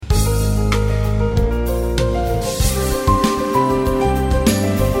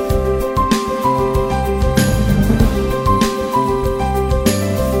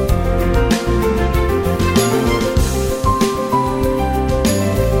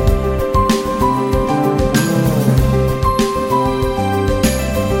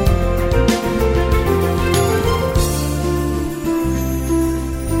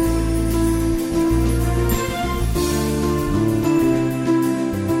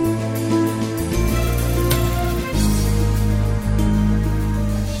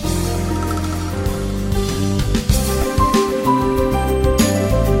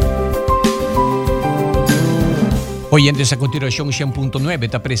Oyentes, a continuación, 100.9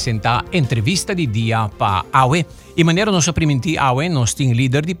 te presenta entrevista de día para AWE. Y manera nos primiti AWE, nos tiene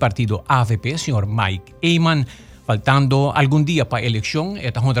líder del partido AVP, señor Mike Eyman. Faltando algún día para elección,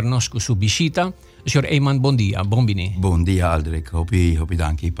 está juntarnos con su visita. Señor Eyman, bom dia, bom bine. Bom dia, Aldrich. Hopi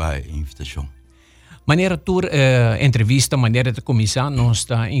danki para a invitação. Maneira tour entrevista, maneira de começar, nós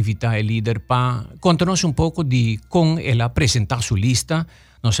está invitar o líder para contar-nos pouco de como ela apresentar sua lista.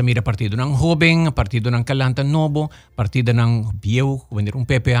 Nós mira partido ng jovem, partido ng Kalanta Novo, partido ng Bieu, um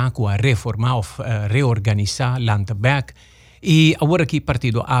PPA com a reformar ou reorganizar Lantaback. E agora aqui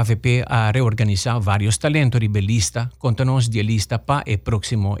partido AVP a reorganizar vários talentos ribelistas. Conta-nos de lista para a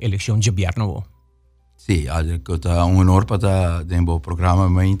próxima eleição de governo. Sim, é honor para o programa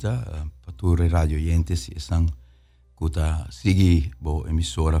para todos os radio-oyentes que estão seguir a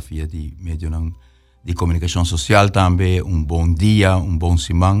emissora via de meio de comunicação social também. Bom dia, bom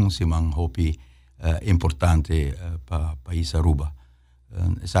semana hopi importante para o país Aruba.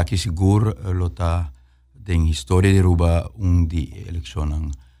 Está aqui seguro, tem história de Aruba, de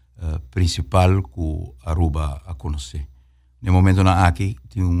eleição principal que Aruba a conhecer. No momento aqui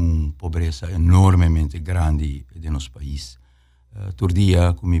tem pobreza enormemente grande no nosso país. Todo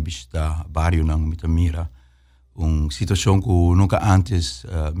dia, como visita barrio na Mitamira, situação que nunca antes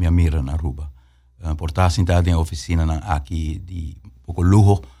me mira na Aruba. Portar sentada em oficina aqui de pouco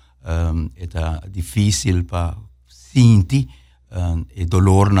luxo, é difícil para sentir o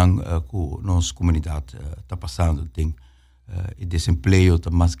dolor que nossa comunidade está passando. Tem o desemprego está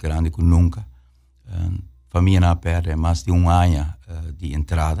mais grande que nunca. Família perde mais de ano de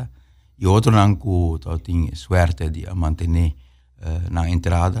entrada. E outro que tem sorte de manter na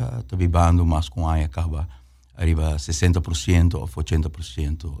entrada, está vivendo mais com ano acaba arriba 60% ou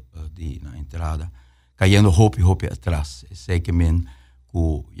 80% na entrada, caindo hopi atrás. Sei que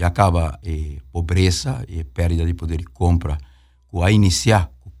já acaba pobreza e perda de poder de compra, que a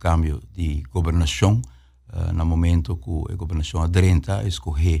iniciar o cambio de governação, no momento que a governação adrenta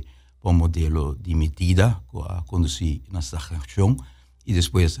escolher um modelo de medida que a conduzir na stagnação e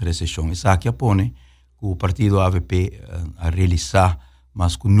depois a recessão. Isso aqui põe que o partido AVP a realizar,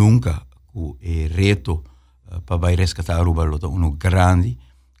 mas que nunca o reto para resgatar a Aruba é grande,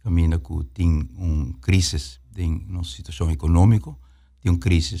 caminho que tem crise na situação econômica, tem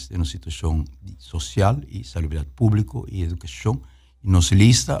crise na situação social e saúde pública e educação. E nossa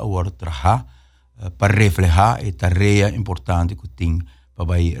lista agora trabalhar para refletir a tarefa importante que tem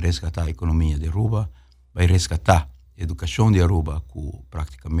para resgatar a economia de Aruba, vai resgatar a educação de Aruba, que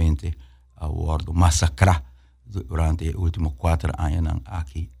praticamente agora massacrar durante os últimos 4 anos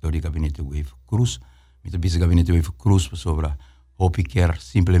aqui do gabinete Wave Cruz. Então, o gabinete Wave Cruz sobre o que quer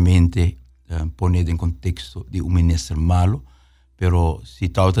simplesmente pôr em contexto de ministro malo, pero se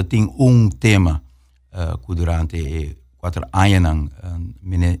talvez tem tema que durante 4 anos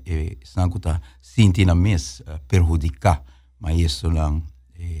está sentindo mais perjudicar, mas isso não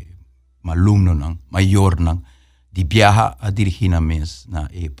aluno maior de viajar a dirigir na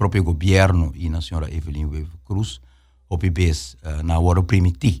próprio governo e na senhora Evelyn Wave Cruz, o PBS na hora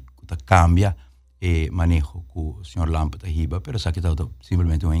permitir que cambia e manejo que o senhor Lampa está riba, pero isso aqui está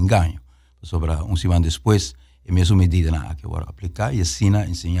simplesmente engano. Sobre semana depois, a mesma medida que agora aplicar e ensina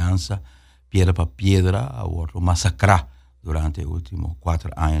ensinança pedra para pedra, agora massacrar durante os últimos 4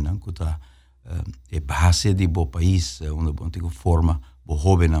 anos, que está a base de bom país, onde tem forma o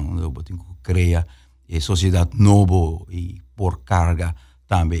jovem, onde tem que criar a sociedade nova e por carga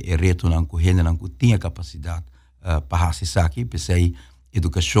também é reto que gente que tinha capacidade para fazer isso aqui, pensei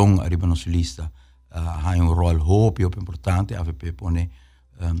educação arriba nossa lista há rol importante, a AVP põe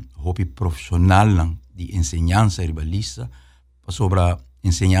profissional de ensinança arriba lista sobre a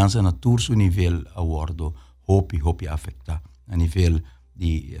ensinança na todo nível abordo hopi afeta a nível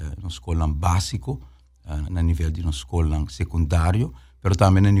de escola básico, na nível de escola secundário, pero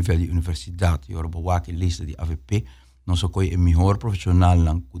também a nível de universidade. E agora a lista de AVP não só é o melhor profissional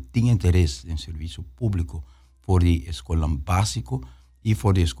que tem interesse em serviço público for de escola básico e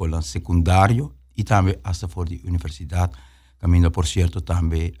for de escola secundário e também até for de universidade. Caminho, por certo,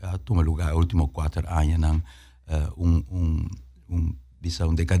 também toma lugar nos últimos 4 anos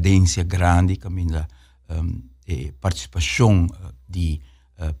uma decadência grande, caminho participação de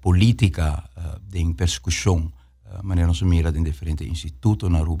política de persecução, maneira não se mira em diferentes institutos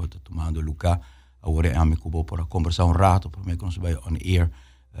na Aruba, está tomando lugar. Agora é amigo para conversar rato, para mim que não se vai on air,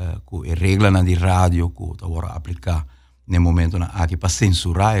 com a regra na de rádio, que agora aplicar no momento aqui para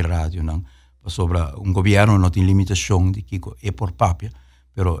censurar a rádio, sobre governo não tem limitação de que é por papel,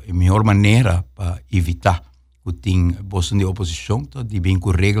 mas a melhor maneira para evitar que tem bolsa de oposição, de bem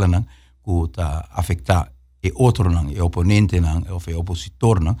com regra que está afetar e outro não, e oponente não, ou é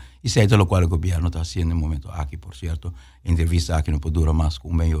opositor não, isso é o qual o governo está fazendo no momento aqui, por certo, a entrevista aqui não pode durar mais que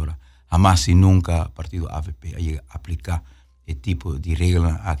meia hora. Jamás e nunca o partido AVP a aplicar esse tipo de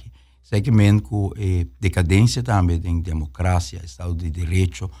regra aqui. Seguimento com decadência também da democracia, Estado de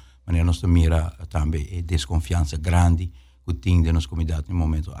Direito, mas nós mira também a desconfiança grande que tem de nossa comunidade no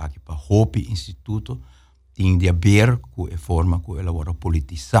momento aqui para o Instituto, tem de haver com a forma que ela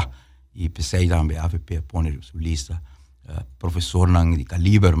politizar. E pensei também a AVP pôr sua lista professor de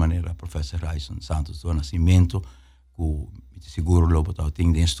calibre, maneira professor Raison Santos do Nascimento, que seguro logo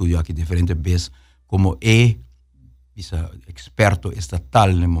tem de estúdio aqui diferentes vezes, como esse experto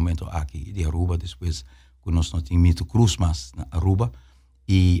estatal no momento aqui de Aruba, depois que nós não temos Mito Cruz, mas na Aruba,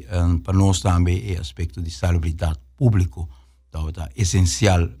 e para nós também é aspecto de salubridade público, tá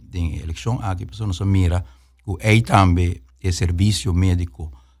essencial da eleição aqui, a nós mira que é também é serviço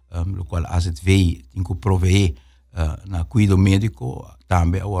médico, o qual a gente vê, tem que prover na cuidado médico,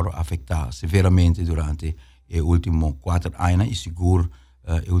 também agora afetar severamente durante os últimos 4 anos, e seguro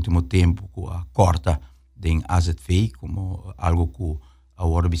o último tempo que a corta den AZV, como algo que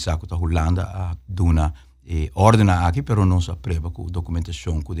agora bisaco da Holanda a duna ordena aqui, pero não se aprova com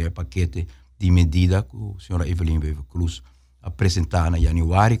documentação, com o paquete de medida que a senhora Evelyn Wever Cruz apresentar em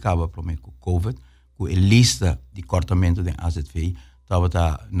janeiro, acaba prometer com Covid, com a lista de cortamento da AZV,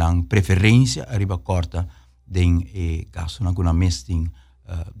 estava na preferência arriba corta den gasto na guna mesting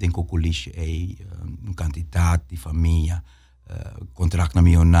den coculiche quantidade de família contrato na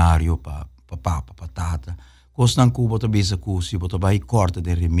milionário para patata costan ku bota bisa ku si bota vai corta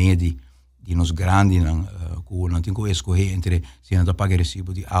de remédio de nos grandi nan ku não tem que escolher entre se não paga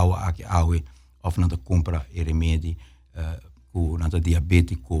recibo de água aqui água ou não compra e remédio ku não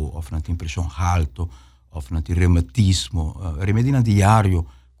diabético ou não tem pressão alta ou não tem reumatismo remédio na diário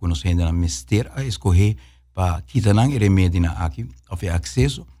que nos rende na mister a escolher para quitar não remédio na aqui ou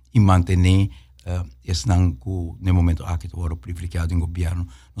acesso e manter esse não que no momento aqui tu ora privilegiado em governo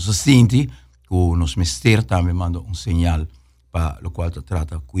nós sente que nos mister também manda sinal para o qual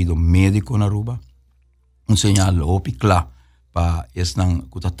trata cuidado médico na Aruba sinal opicla para esse não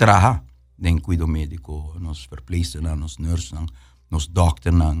que tu traha den cuidado médico nos verpleegster nos nurse nos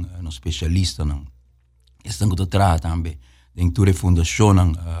doctor nos especialista esse não que tu traha também den ture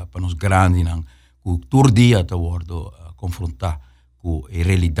fundação para nos grande que todo dia tu ora confrontar com a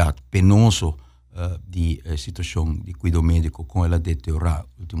realidade penosa de situação de cuidado médico com ela deteriorar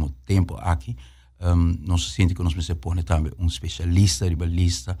no último tempo aqui nós sentimos que nós precisamos pôr também especialista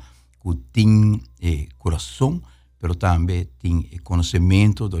ribalista que tem coração mas também tem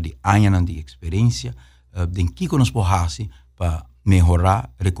conhecimento de anos de experiência de que nós podemos para melhorar,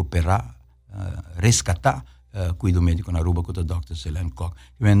 recuperar, resgatar cuidado médico na Aruba com o Dr. Selene Koch.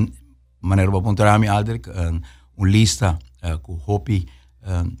 Maneira para apontar a mim uma lista com hopi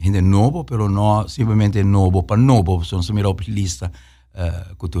gente novo, pero não simplesmente novo para novo, são se mira a lista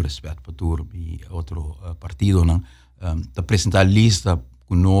com todo respeito para tu e outro partido, não apresentar lista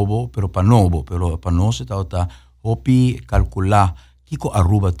com novo, pero para nós está hopi calcular que a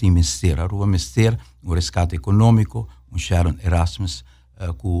Aruba tem mister um resgate econômico, um Sharon Erasmus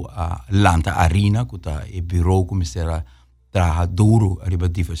com a Lanta Arena, com o bureau com mister trabalha duro arriba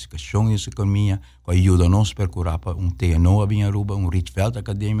diversificação da economia, que ajuda nós a procurar TNO em Aruba, Rietveld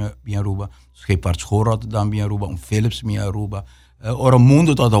Academia em Aruba, Scheepvaart School Rotterdam em Aruba, Philips em Aruba, ora o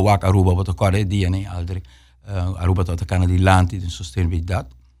mundo todo wak Aruba, wat cada dia nem aldrig, Aruba todo Canada land de sustentabilidade,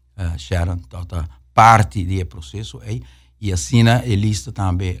 Sharon todo parte do processo, e assim a lista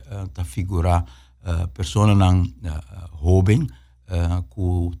também está figurar pessoas jovem,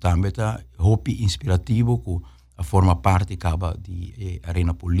 que também está hopi inspirativo, que forma parte acaba de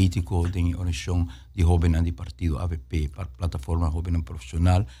arena político de organização de jovens do partido AVP, plataforma jovem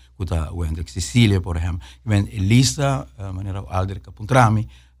profissional, que está o Hendrik Cecília, por exemplo. A lista, maneira alder que apontrami,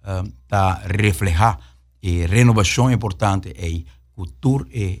 está reflejar a renovação importante que tur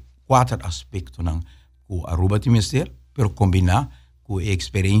e 4 aspectos que Aruba tem mister, pero combinar com a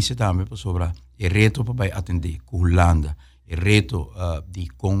experiência também sobre o reto para atender com Holanda, o reto de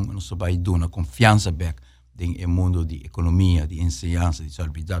como nós vai dar uma confiança back no mundo de economia, de ensinança, de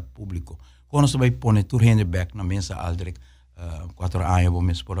salubridade pública. Quando você vai pôr tudo gente back na mesa, aldrig 4 anos,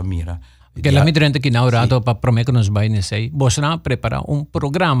 vamos por a mira. Que la midrente que na orado para prometer que nos vai nesse, vos na prepara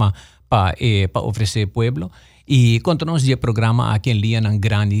programa para oferecer pueblo e conta-nos de programa aqui em linha nang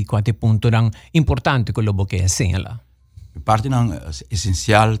grande quatro ponto nang importante que lo que é senha. Parte nang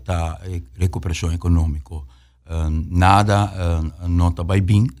essencial da recuperação econômica. Nada não está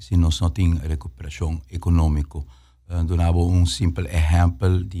bem se nós não temos recuperação econômica. Donava simples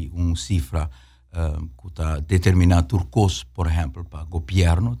exemplo de cifra que determinar turcos, por exemplo, para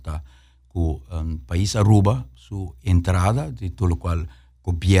governo, que país Aruba, sua entrada, de tudo qual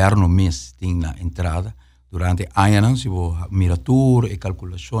governo mesmo tem na entrada, durante anos, se você mira tudo e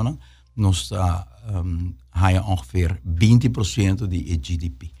calculação, nós ganhamos ongeveer 20% de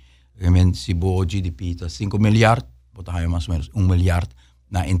GDP. Se o GDP está 5 milhões, você ganha mais ou menos 1 milhão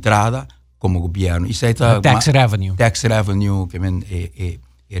na entrada como governo. Isso é tax revenue. Tax revenue, que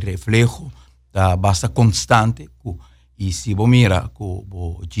é reflexo da basta constante. E se você mira que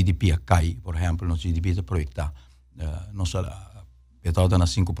o GDP cai, por exemplo, no GDP está projetado, nós estamos na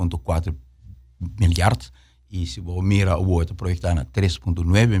 5,4 milhões, e se você mira o outro projetado na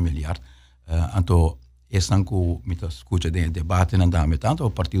 3,9 milhões, então, esse ano que me escuta de debate, tanto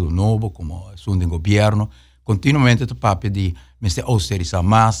o Partido Novo como o Sundo Governo, continuamente o papo de me austerizar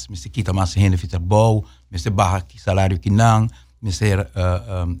mais, me quita mais gente de trabalho, me barra o salário que não, me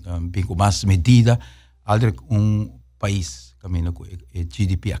bem com mais medida. Altre país caminho com o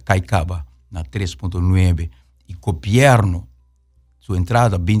GDP cai na 3,9 e governo sua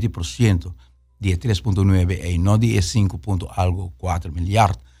entrada 20% de 3,9 e não de 5,4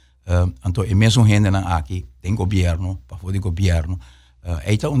 milhões. Então, é mesmo gente aqui tem governo, para fora de governo,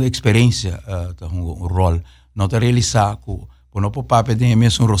 é uma experiência, um rol, não te realizar que não pode papel de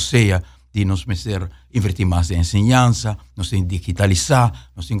mesmo roceia de nós investir mais em ensinança, nós temos que digitalizar,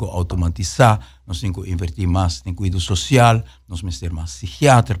 nós temos que automatizar, nós temos que investir mais em cuidado social, nós temos que ter mais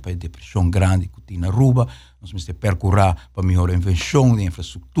psiquiatra para a depressão grande que tem na Aruba, nós temos que percorrer para melhor invenção de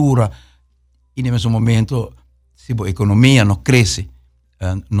infraestrutura, e no mesmo momento, se a economia não cresce,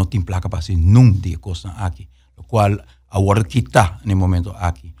 não tem placa para ser nenhum de coisas aqui, o qual agora que está no momento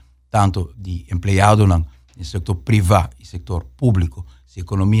aqui, tanto de empregado no setor privado e setor público, se a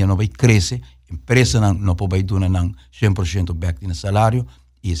economia não vai crescer, a empresa não pode dar 100% back no salário,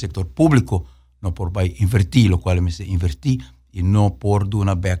 e o setor público não pode invertir, o qual é invertir, e não pode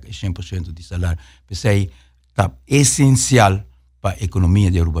dar back 100% de salário. Pensei, está essencial para a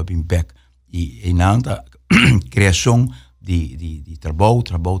economia de Aruba vir back, e na criação de trabalho,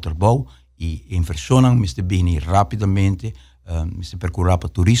 e inversão, Mr. Bini, rapidamente, Mr. percorrer para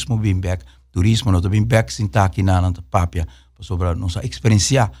turismo, bem back, turismo, não bem back, sem estar aqui na papia, sobre nossa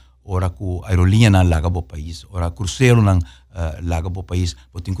experiência, ora que a aerolinha não laga para o país, ora cruzeiro não laga para o país,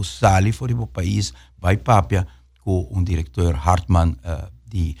 tem que sair fora do país, vai papia, com diretor Hartmann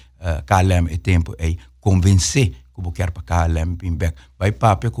de KLM e tempo, e convencer que eu quero para KLM bem back, vai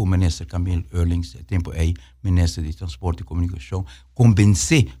papia com o ministro Camille Eurlings, e tempo, e ministro de Transporte e Comunicação,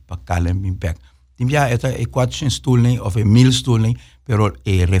 convencer para KLM bem back. Timbia é 400 stoelen ou 1000 stoelen, pero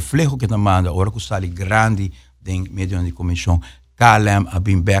o reflexo que manda, agora que sai grande em meio de comissão, KLM a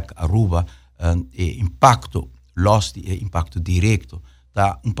bem back Aruba, impacto lost e impacto direto,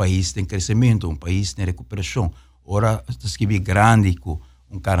 tá país em crescimento, país em recuperação. Ora, está que grande com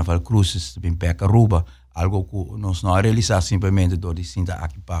Carnaval Cruises bem back Aruba, algo que nós não realizamos simplesmente do de cinta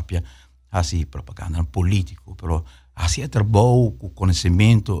aqui papia, assim propaganda político, pero assim é trabalho com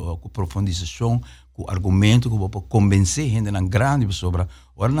conhecimento, com profundização, com argumento, que pode convencer gente na grande sobre.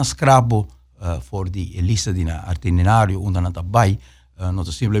 Ora na scrabo for de lista de itinerário onde não vai, não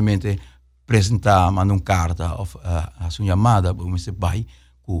simplesmente apresentar, mandar uma carta ou a sua chamada, você vai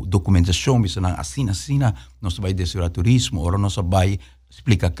com documentação, você não assina, nós vai descer turismo, ora nós vai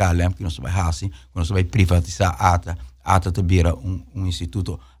explicar KLM que nós vai fazer, nós vai privatizar a ATA também era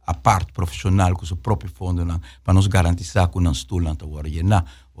instituto a parte profissional com seu próprio fundo para nos garantizar que não estou lá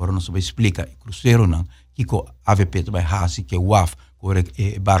agora nós vai explicar cruzeiro que o AVP vai fazer que o WAF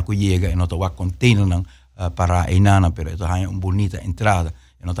que o barco chega e não está container para a inana pero está uma bonita entrada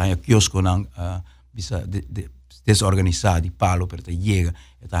e não está quiosco bisa desorganizado de palo para chega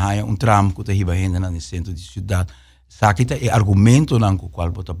está tram que está indo no centro de cidade saquita é argumento com o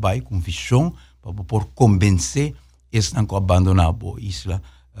qual você vai com visão para por convencer esse não abandonar a isla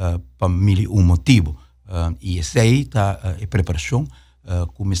para um motivo e esse aí está a preparação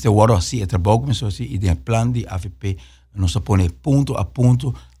como este agora assim é trabalho como assim e tem plano de AVP nós põe ponto a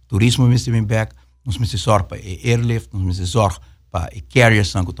ponto turismo mesmo bem back nós me sorge para airlift nós me sorge para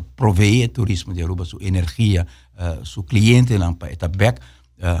carriers que proveem turismo de Aruba sua energia seu cliente para estar back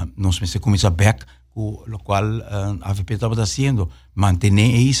nós me começa back o qual a AVP estava fazendo manter a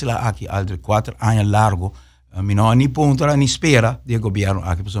isla aqui altre 4 anos largo não há nem ponto nem espera do governo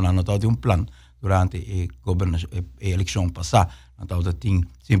aqui pessoal não estava plano durante a eleição passada não estava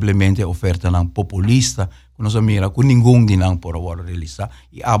simplesmente oferta populista nós mira com ninguém de não por agora realizar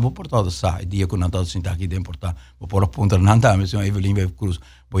e abo por todo sai dia que não todo sentar aqui de importar por apontar não tá mas Evelyn Cruz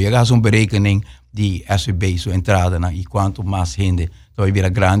vou chegar a berekening de SB sua entrada na e quanto mais gente vai virar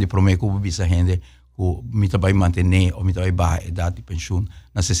grande para mim como bisa gente que me vai manter ou me vai baixar a idade de pensão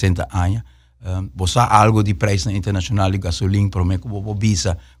na 60 anos você algo de preço internacional de gasolina para mim como vou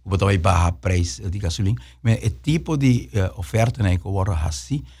bisa que vai baixar preço de gasolina mas é tipo de oferta né que agora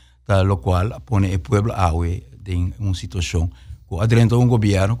assim lo qual põe o povo em uma situação que adentro um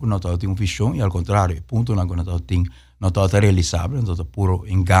governo que não tem uma visão e ao contrário ponto não está realizável não está puro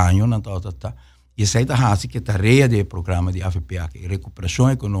engano não está e essa é a assim que a tarefa do programa de AFPA que é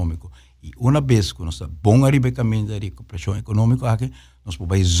recuperação econômica e uma vez que nós bom arribamento da recuperação econômica aqui nós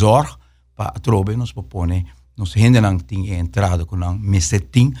podemos zorg para trobe nós podemos nós gente não tem entrada com não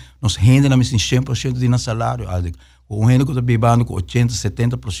mesetim nós gente não tem 100% de salário o gente que está bebendo com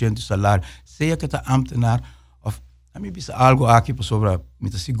 80-70% de salário, seja que está ambtenaar, of a mim bisa algo aqui sobre, me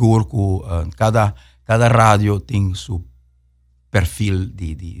está seguro que cada rádio tem seu perfil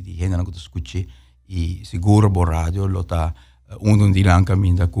de gente que está escutando e seguro o rádio lo está de lá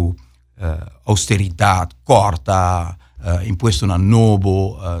caminho com austeridade, corta, imposto na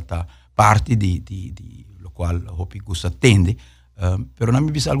novo, tá parte de lo qual o pico atende, pero não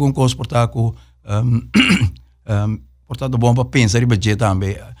me bisa alguma coisa por estar com portanto bom para pensar e budget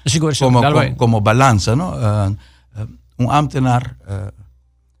também como balança não ambtenaar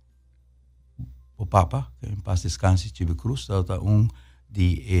o Papa que em paz descanse Chibi Cruz está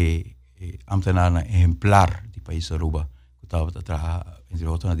de ambtenaar exemplar de país Aruba que estava a trabalhar entre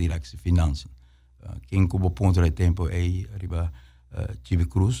outros na direção de finanças quem como ponto de tempo é arriba Chibi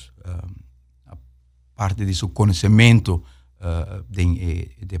Cruz a parte de seu conhecimento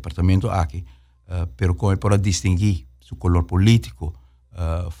do departamento aqui pero como para distinguir su color político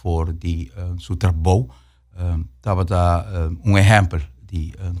for de su trabalho estava um exemplo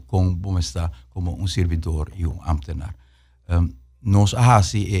de como está como um servidor e ambtenaar nós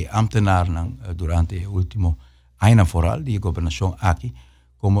assim ambtenaar durante o último ano foral de governação aqui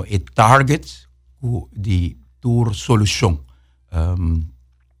como target de tua solução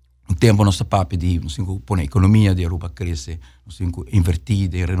tempo nosso papo de nós pôr a economia de Aruba crescer nós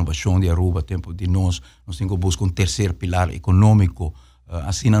invertir em renovação de Aruba tempo de nós buscar terceiro pilar econômico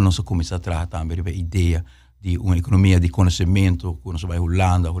assim nós começar a tratar também a ideia de uma economia de conhecimento que nós vai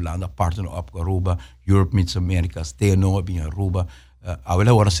Holanda partner up com Aruba Europe Middle America TNO em Aruba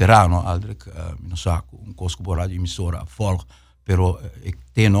agora será não Aldrich não sei conosco por rádio emissora Folk pero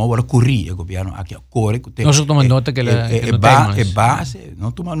TNO agora corri o governo aqui corre que nós tomamos nota que é base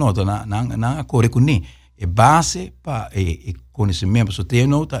não toma nota não corre com nem é base para conhecimento so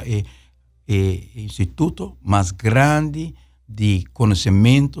TNO é instituto mais grande de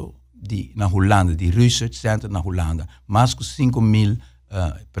conhecimento na Holanda de research center na Holanda mais de 5.000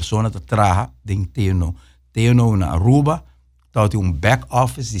 pessoas trabalham dentro TNO na Aruba tem back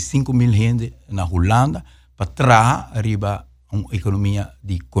office de 5.000 gente na Holanda para trabalhar arriba uma economia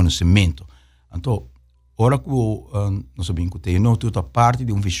de conhecimento. Então, ora que nós sabemos que tem toda parte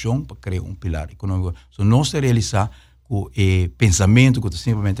de uma visão para criar um pilar econômico. Se nós realizar o pensamento que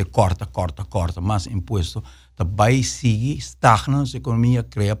simplesmente corta, mais imposto, vai seguir estagna a economia,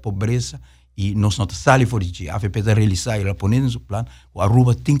 cria pobreza e nós não saímos fora de a AFP está realizar e poner no seu plano, o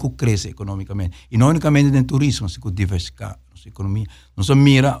Aruba tem que crescer economicamente. E não unicamente no turismo, mas que diversificar nossa economia. Nós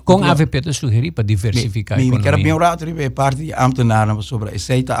mira com a AFP está sugerir para diversificar a economia. Me quero bem orar parte de ambtenaar sobre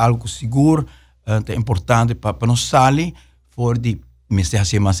aceita algo seguro, é importante para nós sair fora de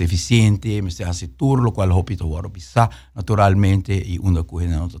ser mais eficiente, ser tudo, o qual o hospital agora bisa naturalmente e onde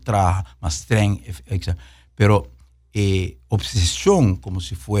coisa não trabalha, mais streng, etc. Pero obsessão como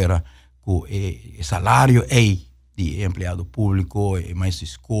se fuera com o salário de empregado público, mais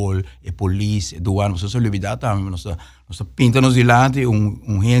escola, polícia, doana, você se olvidar também, nós pintamos de lado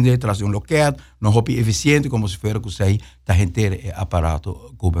gente traz local, não é eficiente como se fuera com sei da gente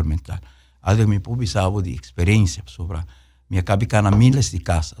aparato governamental. Algo me publicava de experiência sobre me acabei na milhares de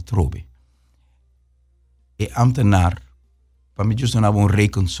casas a trobe. E ambtenaar, para mim justo uma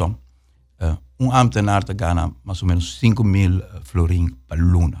reconsom, ambtenaar te ganha mais ou menos 5.000 florin per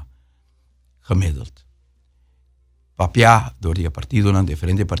luna, gemiddeld. Papier, door die partido,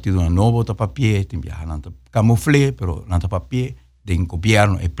 diferente partido, novo ta papier, tem viajar na camufle, pero na papier, den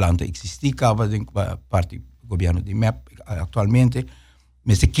governo e planta existicava, den parte governo de MEP atualmente,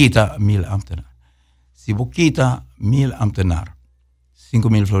 mas se quita 1.000 ambtenaar. Se você quita 1.000 ambtenaar,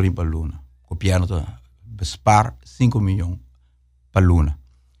 5.000 florin per luna, o governo bespar 5 milhões per luna.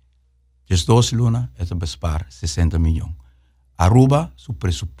 Just 2 luna, é bespar 60 milhões. Aruba, seu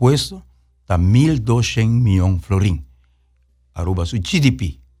pressuposto, está 1.200 milhões florim. Aruba su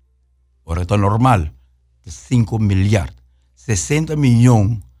GDP, ora está normal, de 5 milhões. 60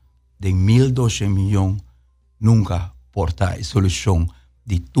 milhões de 1.200 milhões nunca porta a solução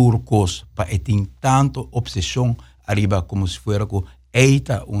de turcos para ter tanto obsessão arriba como se fosse com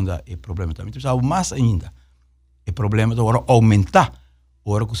eita onde é problema também. Então, mais ainda, o problema agora aumentar,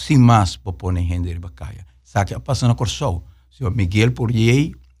 agora que sem mais para pôr gente arriba caia. Sabe que passa na Corsol, o senhor Miguel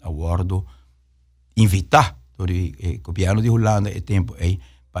Porrier, aguardo invitar o governo de Holanda é tempo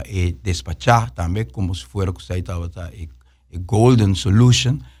para despachar também como se fosse que estava a golden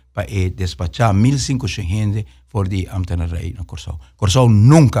solution para despachar 1.500 gente for die ambtenarij na Corsol. Corsol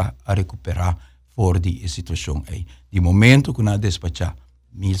nunca a recuperar for die situação aí. De momento que na despachar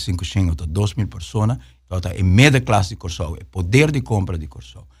 1.500 ou 2.000 pessoas, então é média classe de Corsol, é poder de compra de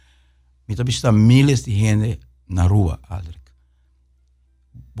Corsol. Então está milhares de gente na rua, Aldrich.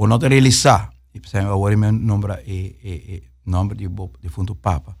 Vou não realizar, e agora meu nome é nome de fundo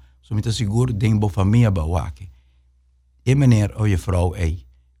Papa. So me seguro de uma família bawake. E meneer ou je vrouw que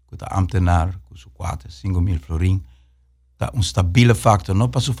está ambtenaar, com seu 4-5 florim, está stabiele factor, não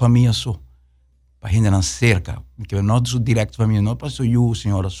para sua família só, para a gente não cerca, porque não sua direta família, não para sua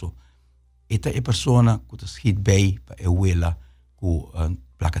senhora só. Esta é a pessoa que está schiet bem para a abuela, que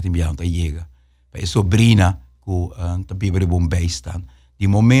placa de milhão está chega, para a sobrinha que está bem bom bem staan. De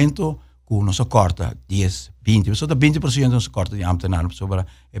momento que não se corta 10, 20%, só 20% não se corta de ambtenaar, sobre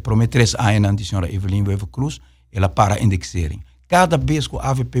a prometer 3 anos de senhora Evelyn Wever Cruz, ela para a indexering. Cada vez que o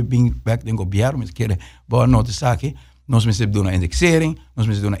AVP vem back do governo, mas quer boa nota saque, nós me damos uma indexering, nós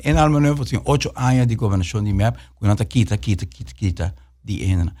me damos uma almanova, tem 8 anos de governação de MEP, que não está quita de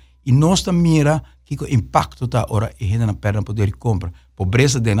ena. E nós também mira que o impacto está ora e ena não perde poder de compra.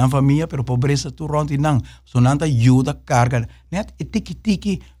 Pobreza de na família, pero pobreza tu ronde não. So não está ajuda carga, net e tiki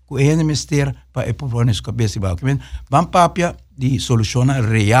que ena mister para e povo nessa cabeça ba. Que van papia de solução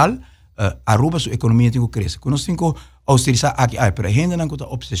real, Aruba sua economia tem que crescer. Quando nós temos austerizar aqui, pero a gente não está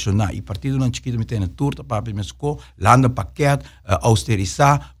obsessionada. E partido não chiquito me tem na turta, papi me esco, landa paquete,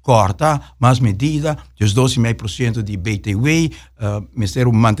 austerizar, corta, mais medida, dos 12,5% de BTW,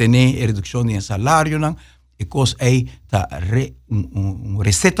 ministério manter a redução de salário, não, e coisa aí tá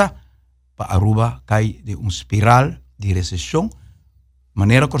receita para Aruba cai de espiral de recessão,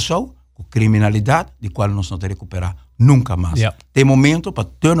 maneira Corsol, com criminalidade, de qual nós não temos recuperar nunca mais. Tem momento para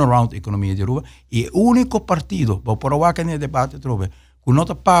turnaround a economia de Aruba e o único partido, vou por lá que no debate trove, com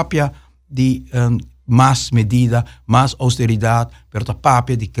nota papia de mais medida, mais austeridade, pero ta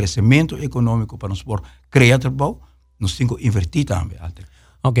papia de crescimento econômico para nós por criar trabalho, nós temos que invertir também.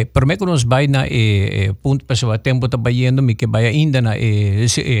 Ok, per me que nós vai na ponto pessoa tempo tá bayendo mi que vai ainda na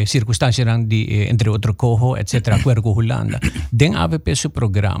circunstância de entre outro cojo, etc. acordo com Holanda. Den AVP su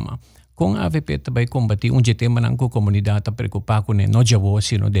programa. Com a AVP também combater tema na comunidade está preocupado com não já vou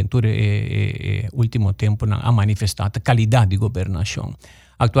sino dentro último tempo na a manifestar a qualidade de governação.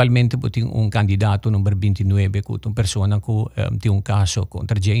 Atualmente tem candidato número 29 com uma pessoa que tem caso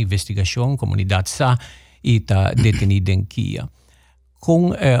contra a investigação, comunidade sa e está detenido em Kia.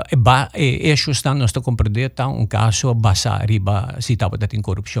 Com isso está nós está compreendendo caso basa riba se estava tem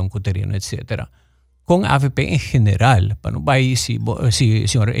corrupção com terreno, etc. Com a AVP em geral, para não vai se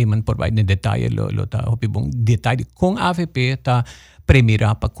senhor Eyman por vai no detalhe lo tá hopi bom detalhe com a AVP está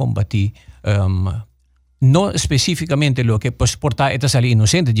premirar para combater não especificamente lo que portar esta sali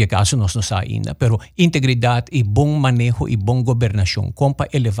inocente de caso nós não sabe ainda, pero integridade e bom manejo e bom governação, para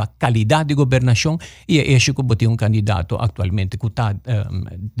elevar qualidade de governação e é isso que botou candidato atualmente que está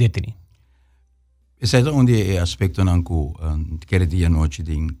detenido. Esse é onde é aspecto não que quer dia noite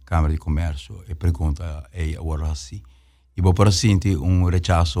de Câmara de Comércio e pergunta é agora assim. E vou para sentir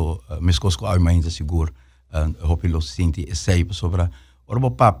rechaço, mas coisas ainda seguro, hope lo sentir e sei sobre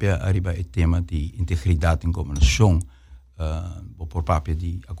ora papia arriba o tema de integridade em governação, por papia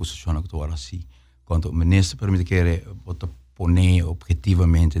de acusação que estou assim. Quando o ministro permite que poner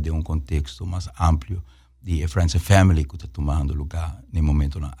objetivamente de contexto mais amplo de Friends and Family que está tomando lugar no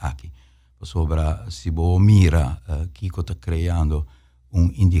momento aqui. Sobre se você mira que está criando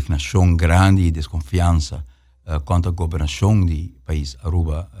uma indignação grande e desconfiança quanto à governação do país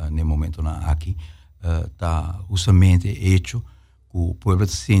Aruba no momento aqui, está justamente hecho que o povo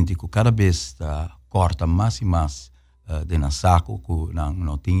sente que cada vez está corta mais e mais de na saco que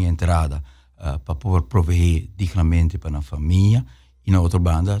não tem entrada para poder prover dignamente para a família e na outra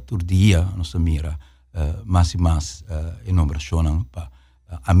banda todo dia nós mira mais e mais enumeração para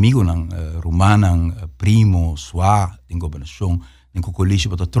amigo nan rumanan primo sua in governação em coliche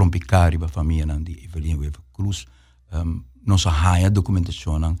para trompicare para família nan de Evelyn Wever Cruz não se haja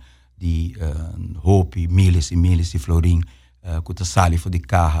documentação di hopi, miles e miles di florin, kuta sali for di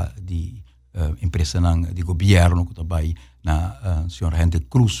caja di empresa di governo, kuta bai na senhor Henry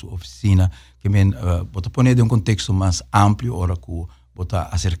Cruz, oficina, que bota poner de contexto mais amplo, ora que bota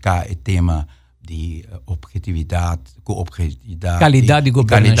acercar o tema de objetividade, qualidade de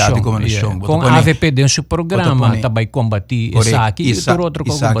governação. Com a AVP dentro do programa, também combater isso aqui e por outro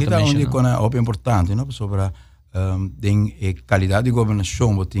coisa. Isso aqui é onde é importante, não? Sobre a qualidade de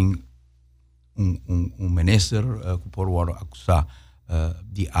governação, você tem ministro que pode acusar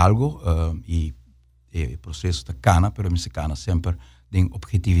de algo e o processo da cana, pero a cana sempre tem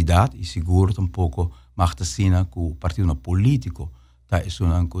objetividade e seguro tampouco mais assina que o partido político tá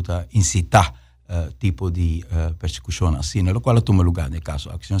incitar tipo de persecução assim, no qual toma lugar no caso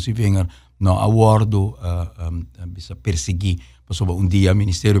a ação civil no acordo bisa perseguir sobre dia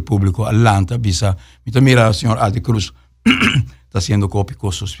Ministério Público Atlanta bisa mira o senhor Adi Cruz está sendo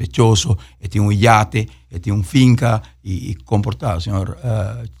cópico sospechoso e tem iate e tem finca e comportar o senhor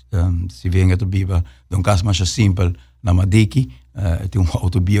se venga to viva de caso mais simples na Madiki tem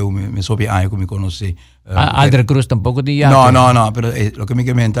autobio me soube que me conhece Aldre Cruz tampouco de iate no pero lo que me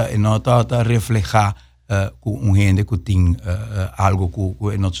comenta é não está reflejar com gente que tem algo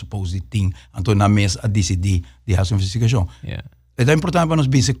que não supposed to tem então na mesa a decidir de fazer uma investigação é importante para nós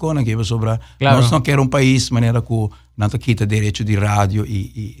pensar que sobre nós não queremos país maneira que não quita direito de rádio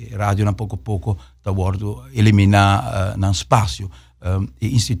e rádio na pouco está bordo eliminar no espaço o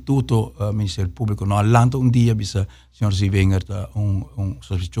Instituto Ministério Público no Atlanta dia bisa senhor Zivenger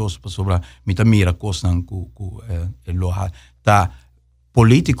sospechoso sobre mira coisa que loja tá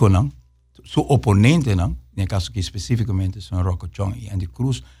político não su oponente não no caso que especificamente o senhor Rocco Chong e Andy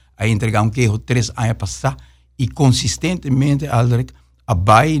Cruz a entregar queijo 3 anos passar e consistentemente Aldrich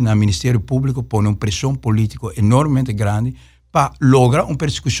abai no Ministério Público põe pressão política enormemente grande para lograr uma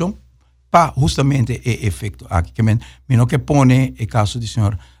persecução para justamente o efeito aqui que não que põe o caso do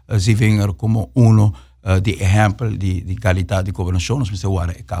senhor Zivenger como de exemplo de qualidade de governação não sei se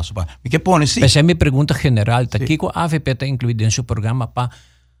agora é caso para que põe sim essa é minha pergunta general tá que a AVP está incluída em seu programa para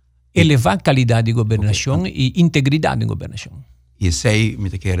elevar a qualidade de governação e integridade de governação e essa aí me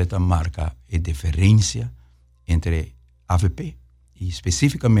quer marca a diferença entre AVP e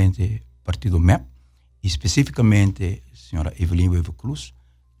especificamente partido MEP e especificamente a senhora Evelyn Weaver Cruz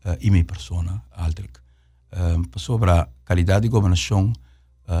e minha persona, Aldrich. Sobre a qualidade de governação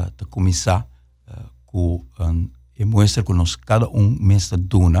de começar com mostra que nós cada mestra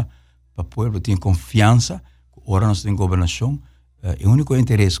duna para o povo ter confiança que ora nós temos governação o único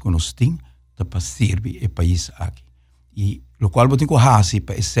interesse que nós temos é para servir o país aqui. E o qual eu tenho que fazer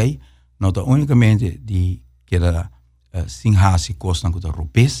para isso não é unicamente de que era sem hasi costam que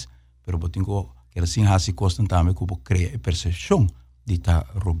rupes, pero botingo que era sem hasi costam também que cria a percepção de ta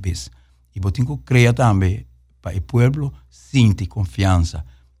rupes. E botingo cria também para o povo sentir confiança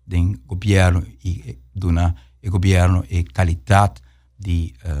do governo e dona o governo e qualidade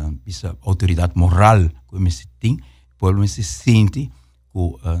de essa autoridade moral que me se tem, o povo se sente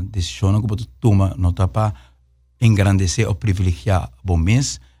que a decisão que você toma não está para engrandecer ou privilegiar o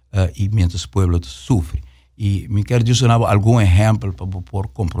mês e mientras o povo sofre. E me quero dizer algum exemplo para poder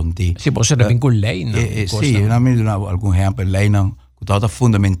compreender. Se você tem com lei, não? Sim, eu me dou algum exemplo, lei não, que é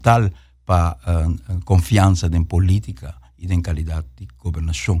fundamental para a confiança em política e em qualidade de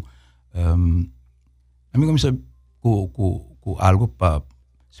governação. A mim começa com algo para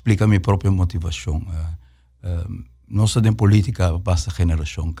explicar minha própria motivação. Nossa em política basta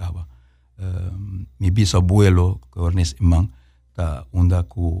geração acaba. Meu bisabuelo, que é Ernest Imman, da onda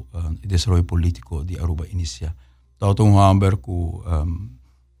com o desenvolvimento político de Aruba inicia. Tá um hamber com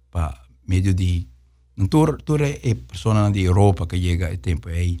para meio de toda é pessoa da Europa que chega a tempo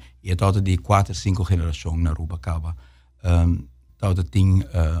aí e tá de 4, 5 gerações na Aruba acaba. Tá tem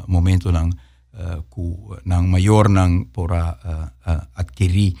momento com maior por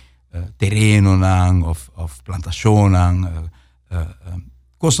adquirir terreno ou plantação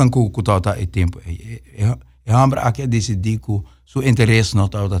coisas que tá a tempo aí. É hambre aqui decidir que seu interesse não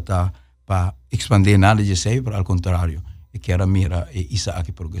está para expandir nada de si, para ao contrário, e que ela mira isso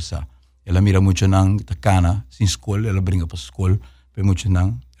aqui progressar. Ela mira muito na cana, sem escola, ela brinca para a escola, para muito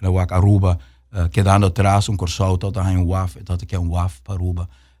não, ela vai a Aruba, quedando atrás, corso está em WAF, está aqui um WAF para Aruba.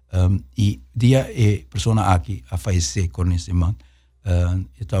 E dia é pessoa aqui a falecer com esse man,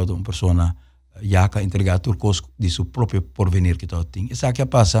 está uma pessoa já que entregar tudo coisa de seu próprio porvenir que está tem. Isso aqui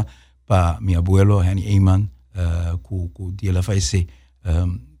passa para meu abuelo Henry Eyman, que dia ela falecer,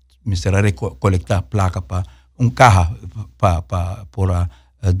 me será recolectar placa para carro para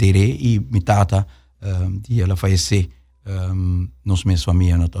dere e mi tata dia ela falecer Nós mesmos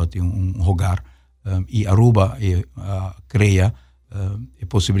família não tem hogar e Aruba cria a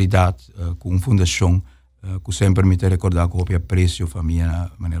possibilidade com fundação que sempre me recordar que o preço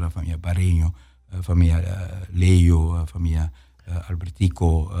família maneira família Barinho, família Leio, família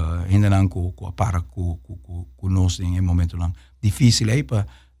Albertico, ainda não com a para com nós em um momento lang difícil aí para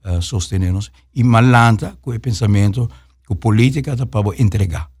sostenermos e malanta com o pensamento que a política está para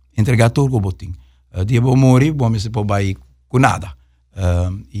entregar tudo o botim. Dia vou morrer, vou me se pode vai com nada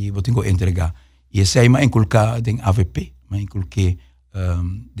e vou ter que entregar. E esse aí me inculcar em AVP, me inculquei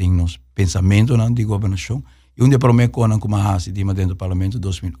em nos pensamento não de governação e onde prometo como a hasi de dentro do parlamento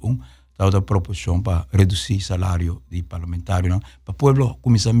 2001 estava a proposição para reduzir o salário de parlamentário não para o povo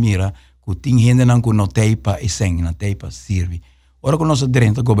começar a mirar que tem gente não que não tem para essência não tem para servir. Ora com nossa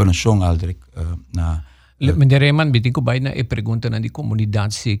dentro da governação Aldrich na Meneer Eman, bitin ko ba na pergunta na di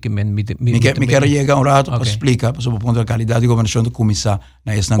comunidade se que me quero chegar um rato para explicar sobre o ponto da qualidade de governação do comissário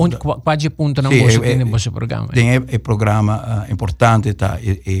na essa qual ponto não você tem nesse programa? Tem programa importante tá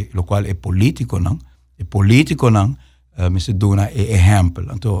e o qual é político não me se dona exemplo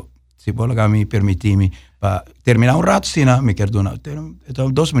então se pode me permitir para terminar um rato sim me quero donar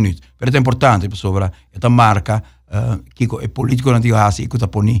então 2 minutos mas é importante sobre esta marca que é político não digo assim que está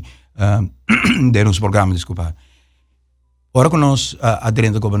poni de nos programas, desculpa. Ora que nós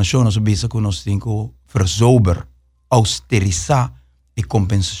aderentes da governação, nós visa que nós temos que versober, austerizar e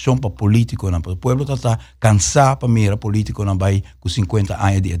compensação para político, para o povo está cansado para mira político não vai com 50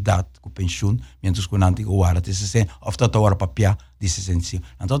 anos de idade, com pensión, mientras que não tem que hora de 60, ou está hora para piar de 65.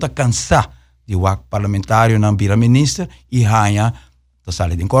 Então está cansado de o parlamentário não vira ministro e ganha da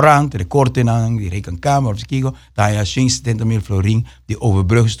sala de corrente, de corte nang, de rekenkamer, of kigo, daar ja 70.000 florin de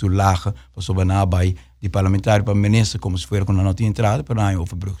overbrugstoelagen, van zo bijna bij die parlementari para minister, como se fuera con la nota de entrada, para na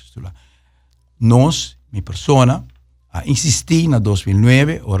overbrugstoelagen. Nós, mi persona, insisti na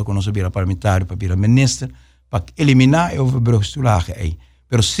 2009, ora que nós vira parlamentário para vira minister, para eliminar a overbrugstoelagen aí.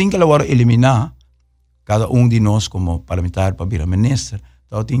 Pero sin que la hora eliminar, cada de nós como parlamentário para vira minister,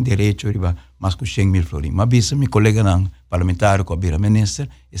 então tem direito a mais que 100.000 florin. Mas bisa meu colega não parlamentário com a bira minister,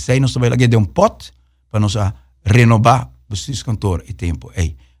 e sei nós vai lá de pot para nós renovar o bestuurskantoor e tempo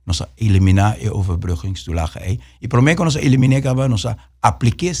aí. Nós eliminar a overbrugingstoelage aí. E para mim que nós eliminar nós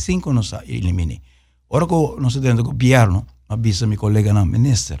apliquer sim que nós eliminar. Ora que nós dentro do governo, mas bisa meu colega não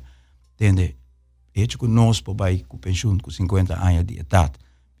minister, entende? É que nós vai com pensión com 50 anos de idade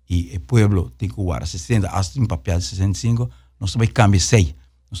e o povo tem que guardar 60, hasta um papel de 65, nós vai cambiar 6.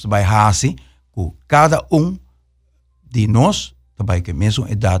 Nós vai fazer que cada de nós também que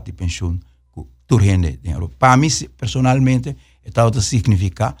mesma idade de pensión que turrende dinheiro. Para mim, personalmente, isso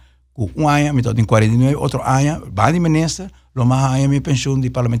significa que ano me tem 49, outro ano, vai de ministro, lo mais ano minha pensión de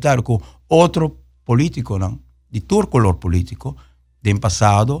parlamentário, que outro político, não, de todo color político, de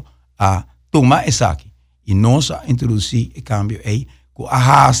passado, a tomar essa aqui. E nós introduzir o cambio aí, que a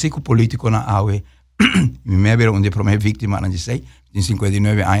raça que o político não aue, me lembro onde para minha vítima, não sei, tem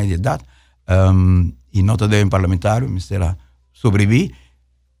 59 anos de idade, e não está em parlamentário, me será sobreviver,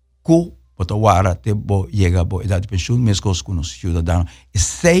 que pode agora até chegar à idade de pensión, mesmo com os cidadãos. E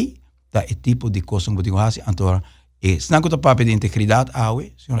sei que é tipo de coisa que eu digo assim, então, se não tem papel de integridade,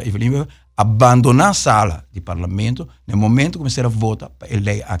 senhora Evelyn, abandonar a sala de parlamento no momento que começar a votar para a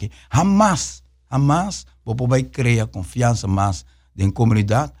lei aqui. Jamais, você vai criar confiança mais na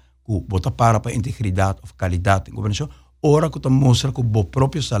comunidade, que você para a integridade ou qualidade da governação. Ora que tu mostra que o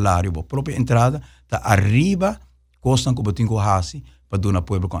próprio salário, a própria entrada, está arriba, costa que você tem que fazer para dar ao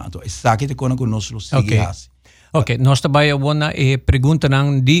povo. Então, isso aqui é o que nós seguimos. Ok, nós também vamos perguntar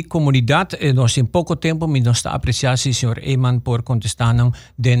de comunidade. Nós em pouco tempo, mas nós apreciamos, senhor Eman, por contestar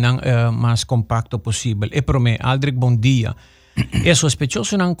de mais compacto possível. E para mim, Aldrich, bom dia. É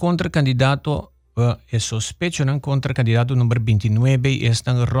sospechoso contra candidato, número 29,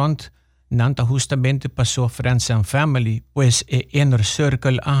 estão rond. Nanta justamente passou Friends and Family, pues Inner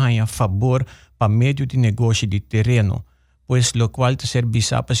Circle a favor para meio de negócio de terreno, pues lo cual te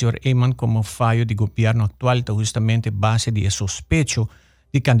servirá para Sr. Eman como fallo de governo actual, justamente base de sospecho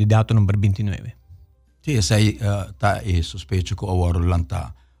de candidato número 29. Sì, sai, è sospecho che ora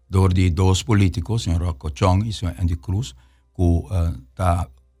lanta door di 2 políticos, Sr. Rocco Chong e Sr. Andy Cruz, che sta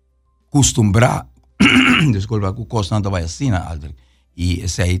costumbrado, desculpa, que costa vai assim, Aldrich. E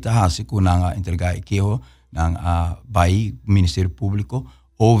sei tá assim que não entregar aquilo não vai Ministério Público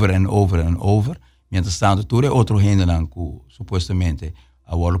over and over, mientras tanto tudo é outro gente não que supostamente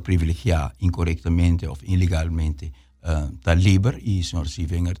agora privilegiar incorretamente ou ilegalmente tá livre e o Sr.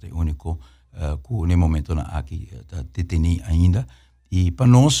 Sivenger é o único que no momento não aqui tá detenido ainda e para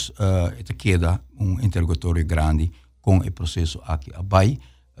nós queda interrogatório grande com o processo aqui abai.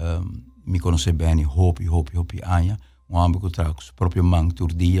 Me conhece bem, hopi anya. Um homem que traga o próprio man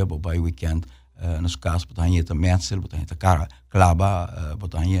tur dia, bobai weekend, nas casas, botar aí a Metzel, botar aí a Klaba,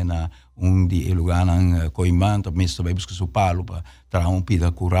 botar aí na de lugar na Coimã, também também busca seu palo para trazer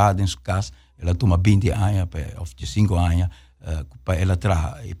pida curada em sua casa. Ela toma 20 anos, ou 5 anos, para ela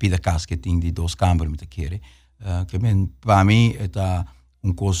trazer pida casa que tem de 2 câmaras, me quer. Que para mim é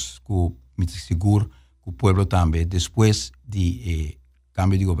coisa que me seguro que o povo também, depois de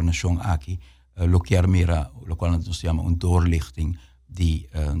cambio de governação aqui, lo quer mira, lo qual nós chamamos doorlichting de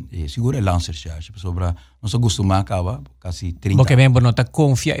segura e lancerchage. Sobre nós acostumamos acaba quase 30 Porque bem, não está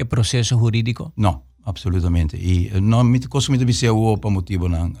confia no processo jurídico? Não, absolutamente. E não me costumo dizer para motivo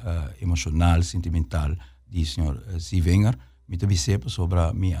emocional, sentimental de senhor Sivenger, me dizer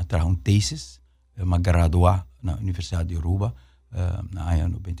sobre me atrás thesis, uma graduar na Universidade de Aruba, na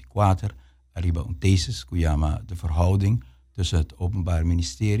ano 94, arriba thesis que chama de verhouding tussen het Openbaar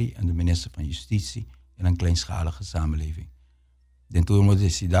Ministerie en de minister van Justitie in een kleinschalige samenleving. Dentro de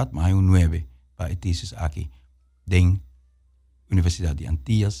universidad, maar hay 9 para thesis aquí. Den Universidad de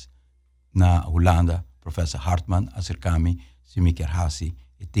Antillas, na Hollanda, professor Hartman, acercami, Simiker Hasi,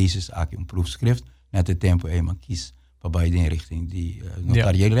 thesis aquí, proefschrift. Net het tempo eenmaal kies, waarbij in richting die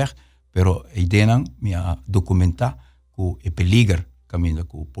notarieel recht. Pero idenan mi a documenta ku e peliger camino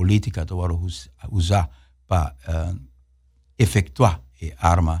ku politica to waro usa pa efectuar e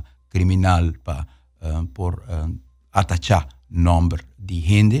arma criminal pa por attacciare number di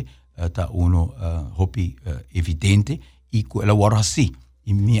gente ta uno hopi evidente e quella waro assim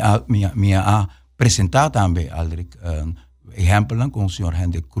e mi ha presentato anche altri esempio con il signor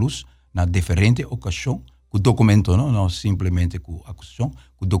Henry Cruz na differente occasione cu documento non semplicemente cu accusazione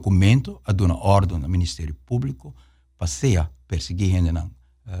cu documento ad una ordine al Ministero Pubblico passeia perseguire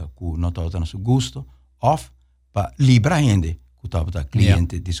cu notata na su gusto of pa libera gente cu tava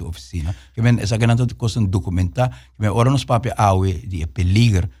cliente di sua oficina che ben esa ganando cosa documenta che ben ora nos papia awe di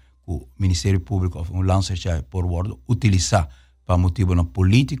peliger cu Ministero Pubblico of un lancerchai por word utilizzar pa motivo no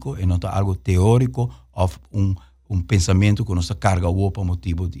politico e non algo teorico of un pensamento che non sta carga o pa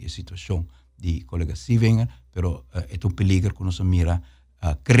motivo di situazione di collega Sivenger, però è un peligro che non mira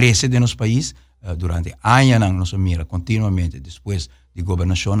cresce nel nostro paese durante anni non mira continuamente después di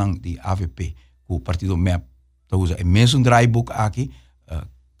governazione di AVP con il partito MEP usa e messo un draaiboek aqui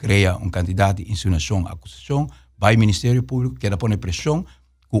crea un candidato in insinuazione accusazione vai Ministero Pubblico che da pone pressione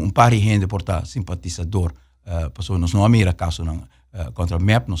con un pari gente porta simpatizzador passò non mira caso contra il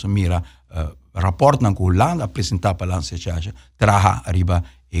MEP non mira rapport con Hollanda presentato per l'ansia traha arriba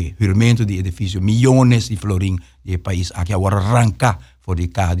e firmento di edificio millones di florin di paese a che ora arranca fuori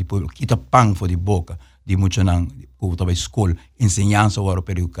di casa di poi kita pang fuori di bocca di mucho nan ku school insegnanza ora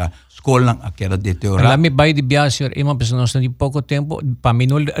per uka scuola a che era deteriorata. La mi vai di biasio e ma persona di poco tempo pa mi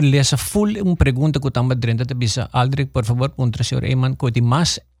non lesa full un pregunta que tamba drenta te bisa Aldrich por favor puntra signor Eman ko di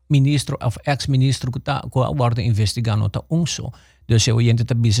mas ministro of ex ministro kuta ko guarda investigando ta unso dus se oyente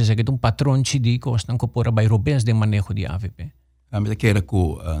te bisa se que un patrón di costan ko por by robes de manejo di AVP. Me quero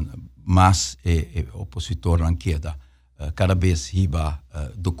que mas opositor não queda cada vez riba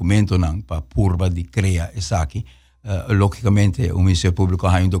documento não para purba de criar essa aqui logicamente o Ministério Público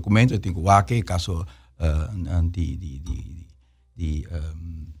tem documento tem que aqui caso de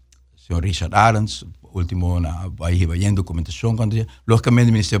senhor Richard Arends último na vai riba em documentação quando logicamente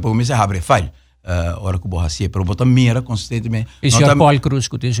o Ministério Público abre file ora que boa assim pero botar mira constantemente e senhor Paul Cruz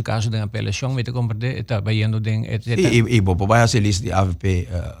que tem o caso de apelação me te compreende está vendo den e boa vai ser lista de AVP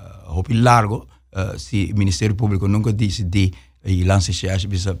hopi largo se o Ministério Público nunca disse de e lança se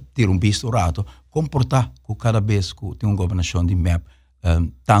bisa ter visto rato comportar que cada vez que tem governação de MEP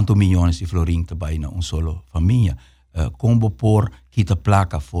tanto milhões de florin também na solo família como por quita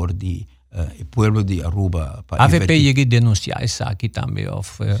placa for de il pueblo di Aruba AVP llega denunciare essa aqui também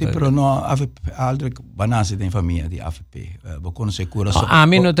sì però no AVP altre banase in famiglia di AVP bocono sicuro a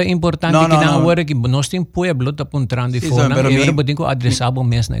me nota importante que na hora que nós tem pueblo tá puntrando de fora e eu botinho adressado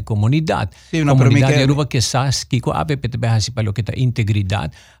mesmo na comunidade comunidade de Aruba que sabe que o AVP também hasi para o que tá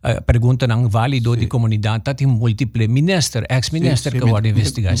integridade pergunta não válido de comunidade tá tem múltiple minister ex-minister que vai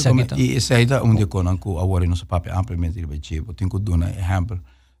investigar essa aqui e essa aí tá onde conan que agora não se papel amplamente il bechevo tenho que dar um exemplo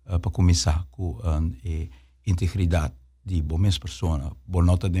para começar com integridade de boas pessoas, boa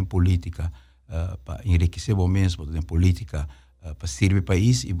nota de política, para enriquecer boas de política, para servir o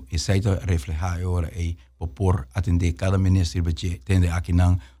país e isso aí reflejar agora e por atender cada ministro que tem aqui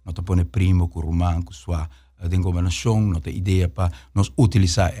não te põe primo com romano com sua de governação, não tem ideia para nós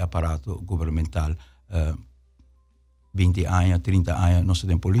utilizar o aparato governamental 20 anos, 30 anos, nós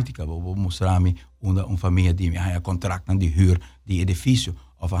temos política, vou mostrar-me uma família de contrato de huur de edifício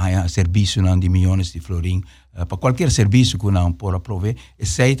ou serviço de milhões de florim para qualquer serviço que não pode prover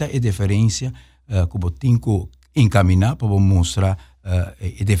aceita a diferença que tem que encaminhar para mostrar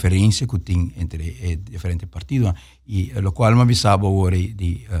a diferença que tem entre diferentes partidos e o qual me avisava agora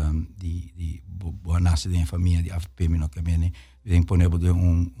de boa nascita em família de AFP que viene imponevo de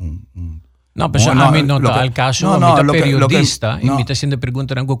No, pero a mí no está el caso, periodista, y me está haciendo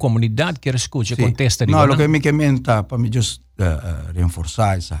preguntas a la comunidad que escucha, contesta. No, lo que me comenta, para mí, just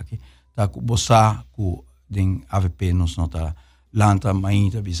reforçar isso aqui, tá que você, que den AVP, nos não está lanta,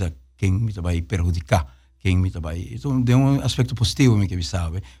 mas visa quem me vai prejudicar, quem me vai. Então, tem aspecto positivo, me que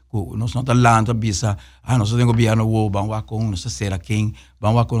sabe, que nós não está lanta, visa, nós temos governo, vamos com, nós será quem,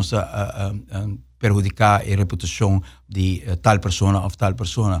 vamos com, prejudicar a reputação de tal pessoa ou tal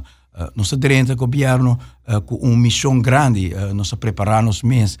pessoa. Nós dentro do governo com uma missão grande, nós preparamos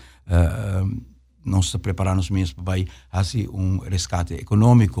mesmo, para fazer resgate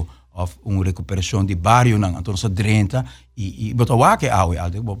econômico ou uma recuperação de bairro, então nós dentro e botar que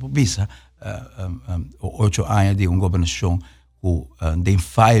visa 8 anos de governação com den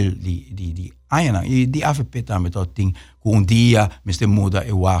file de anos e de AFP também tem com dia mas muda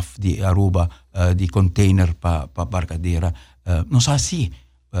o WAF de Aruba de container para barcadeira não sei assim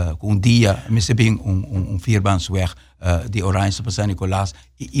com dia me bem vierbansweg de Orange para San Nicolás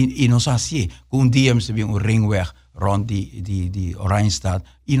e não sei assim com dia me bem ringweg rond de Orange Stad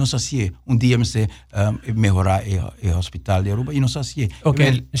e não sei assim dia me melhorar o hospital de Aruba e não sei assim.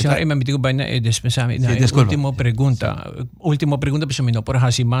 Ok, senhora, me digo bem dispensar última pergunta para mim por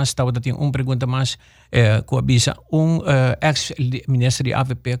assim mais estava tendo uma pergunta mais com avisa ex-ministro de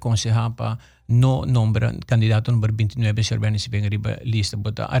AVP aconselhar para no nombra candidato número 29 servendo se bem arriba lista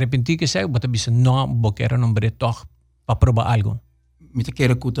bota arrepentir que sei bota bisa no boquera nombre toch para provar algo me te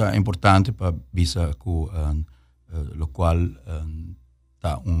quero que é importante para bisa que lo qual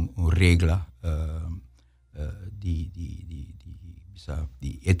tá regra de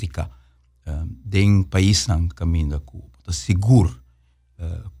ética de país caminho que seguro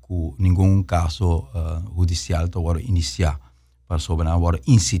que nenhum caso judicial está iniciar para sobre agora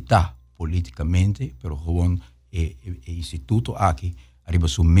incitar politicamente, pero gewoon instituto aqui arriba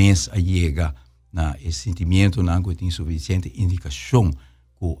su mês a chega na esse sentimento não que tem suficiente indicação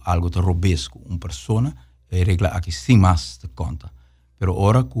que algo te robes com uma pessoa regla aqui sem mais de conta. Pero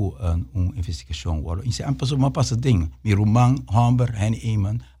ora com uma investigação agora isso é uma passadinha. Mi Roman Humber Henny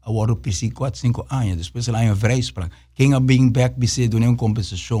Eman agora precisa 4-5 anos depois ela é vrijspraak. Quem a bem back bise do nenhuma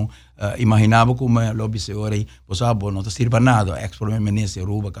compensação imaginava como lobby se ora aí você não está sirva nada ex-primeiro-ministro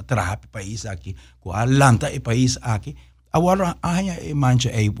Aruba que trap país aqui com a lanta e país aqui agora a mancha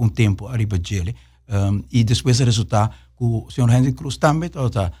é tempo arriba gele e depois o resultado que o senhor Henry Cruz também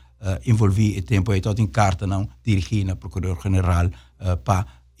está envolvido e tempo aí em carta não dirigir na Procurador-Geral para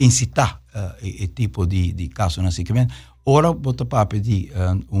incitar e tipo de caso assim que ora bota para pedir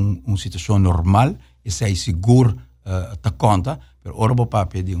uma situação normal e sei seguro ta conta pero ora bota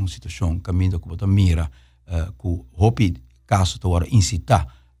pedir uma situação caminho que bota mira que hopi caso to ora incitar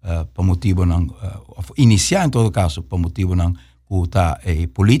para motivo não iniciar em todo caso para motivo não que tá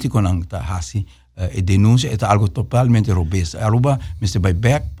político não tá assim e denúncia é algo totalmente robusto Aruba Mr.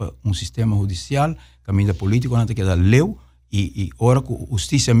 Buyback para sistema judicial caminho político não tem que dar leu e ora que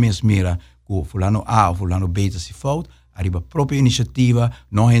justiça mesmo mira que fulano A ou fulano B se falta arriba própria iniciativa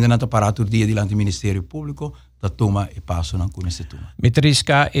não ainda não está parado o dia diante do Ministério Público da toma e passo não conhece toma.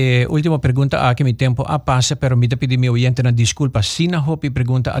 Mitrisca, última pergunta aqui mi tempo a passa, pero me pedi meu oyente na desculpa se na hopi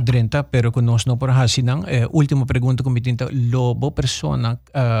pergunta adrenta, pero que nós não por assim não. Última pergunta que me tenta lobo persona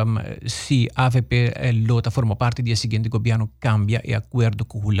se AVP lota forma parte do seguinte governo cambia e acordo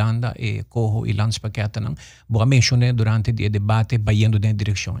com Holanda e Coho e Landspaqueta não. Boa mencionei durante o debate bayendo na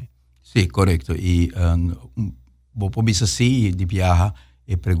direção. Sim, correto. E vou bisa sim de viaja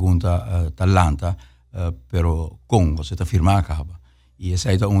e pergunta talanta pero com você está firmar acaba e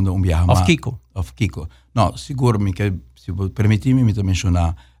essa é viaje of Kiko não seguro me que se permitir me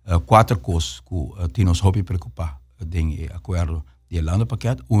mencionar 4 coisas que nos hobby preocupar em acordo de Holanda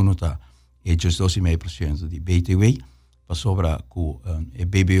paquete tá é just 12,5% de BTW para sobra que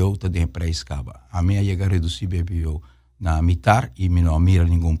BBO tá de preço acaba a minha chega a reduzir BBO na metade e não mira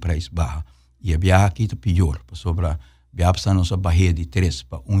nenhum preço baixo e a viaje aqui tá pior para sobra Biapsa nossa barreira de 3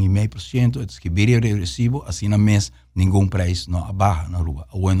 para 1,5%, es que viria recibo, assim na mês, nenhum preço não abarra na rua.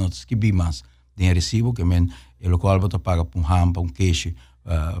 Ou não es que vi mais de recibo, que men, o qual você paga para ham, para queijo,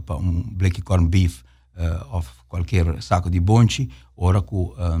 para black corn beef, ou qualquer saco de bonchi, ora que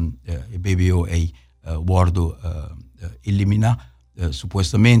o BBO é guardo eliminar,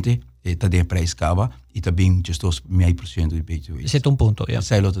 supostamente, está de prijs cava e também gestos 1% do BTU. Esse é um ponto,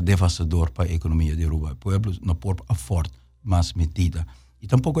 Isso é devastador para a economia de Aruba. O povo não pode afford mais medida. E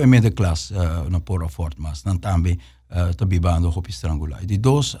tampouco é middle class não pode afford mais. Não também está bibando roupa estrangular. De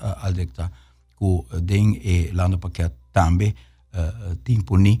dois, aldecta, que den e lando paquete também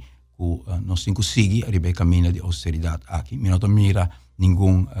tempo ni que nós temos que seguir a caminho de austeridade aqui. Não mira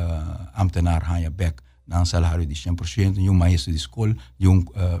nenhum ambtenaar hanha back na salário de 100%, um maestro de escola, um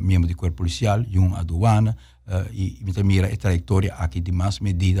membro do corpo policial, um aduana, e mira a trajetória aqui de mais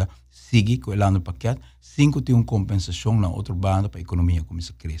medida, sigue com o ano paquete, 5 tem uma compensação na outra banda para a economia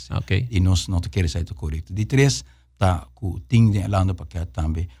começar a crescer. Okay. E nós não queremos ser correto. De 3, tá, que tem o ano paquete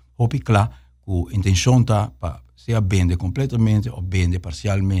também, hope claro, que a intenção está para ser vender completamente ou vender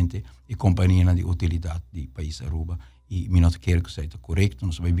parcialmente a companhia de utilidade do país Aruba. E nós queremos que seja correto,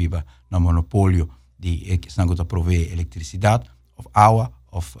 nós vamos viver no monopólio de que estão a prover eletricidade, ou água,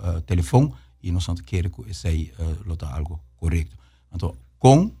 ou telefone, e nós queremos que seja algo correto. Então,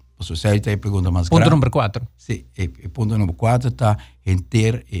 com a sociedade, a pergunta mais grande. Ponto número 4. Sim, o ponto número 4 está em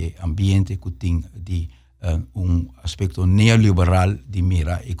ter ambiente que tem de aspecto neoliberal de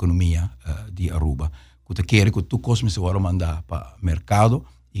mira a economia de Aruba. Que quer que tu cosmes agora mandar para o mercado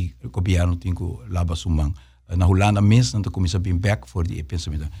e o governo tem que lavar sua mão. Na Holanda mesmo não começa a vir back for die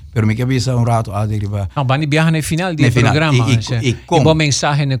pensamento. Pero me cabeça rato a deriva. Não, vamos viajar no final do programa. E bom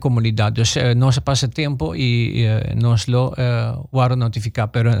mensagem na comunidade. Nós passa tempo e nós lo vamos notificar.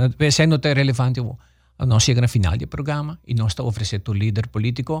 Pero se não é relevante, nós chega no final do programa e nós está oferecendo o líder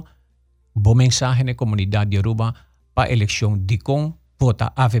político bom mensagem na comunidade de Aruba para a eleição de com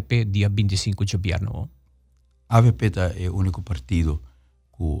vota AVP dia 25 de janeiro. AVP é o único partido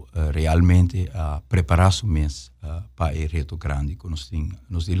realmente preparar o mês para o reto grande que nós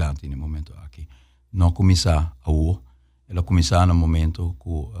temos diante no momento aqui. Não começar a ela começar no momento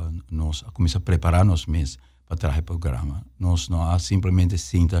que nós começar a preparar nos mês para trazer o programa. Nós não simplesmente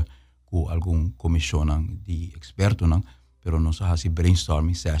sinta com algum comissão de expertos, mas nós fazemos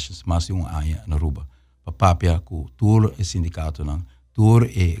brainstorming sessions mais de ano na Aruba. Para papia com todo o sindicato, todo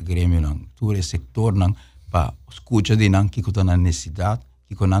o grêmio, todo o setor, para escutar de que está na necessidade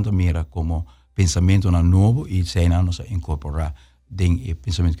que conanta mira como pensamento novo e se ainda nos incorporar em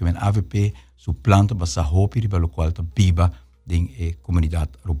pensamento que vem AVP suplanta para hopi pelo qual está viva em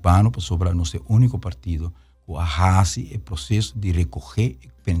comunidade urbana para sobre nosso único partido que faz o processo de recolher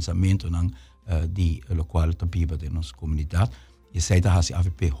o pensamento de lo qual está viva de nossa comunidade e se ainda faz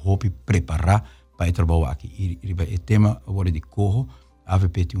AVP hopi preparar para trabalhar aqui e o tema agora de corro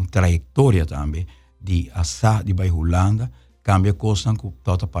AVP tem uma trajetória também de assar de bairro Holanda cambia coisa que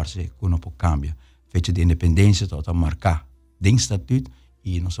toda parte que não pode cambiar. Fecha de independência, toda marcar den estatuto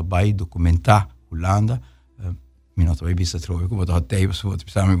e nós vai documentar Holanda. Não vai vista trouxe que botar até, se você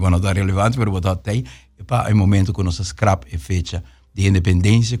pensar me vão dar relevante, mas botar até para o momento que nós scrap e fecha de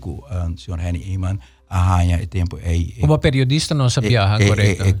independência que o senhor Henny Eyman arranha o tempo como periodista não sabia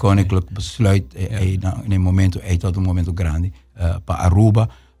correto. E com o besluit no momento todo um momento grande para Aruba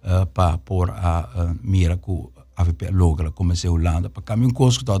para por a mira que AVP logra como se Holanda para caminhar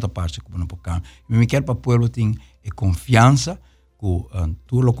coisa que toda parte como não pode cambiar. Me quer para o povo tem confiança que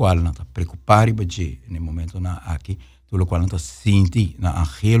tudo o qual não está preocupado no momento aqui, tudo o qual não está sentindo na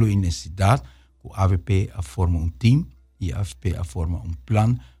angelo e necessidade que a AVP forma time e a AVP forma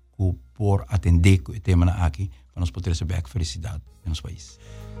plano que por atender o tema aqui para nós poder receber felicidade no nosso país.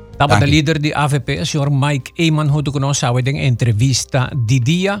 Estava o líder de AVP, o senhor Mike Eyman, junto conosco, a entrevista de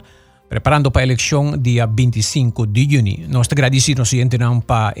dia, preparando para a eleição dia 25 de junho. Nós te agradecemos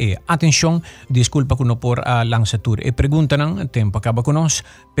para a atenção. Desculpa que não por a lançatura e pergunta, o tempo acaba conosco,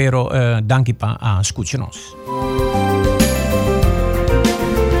 pero danke para escutar-nos.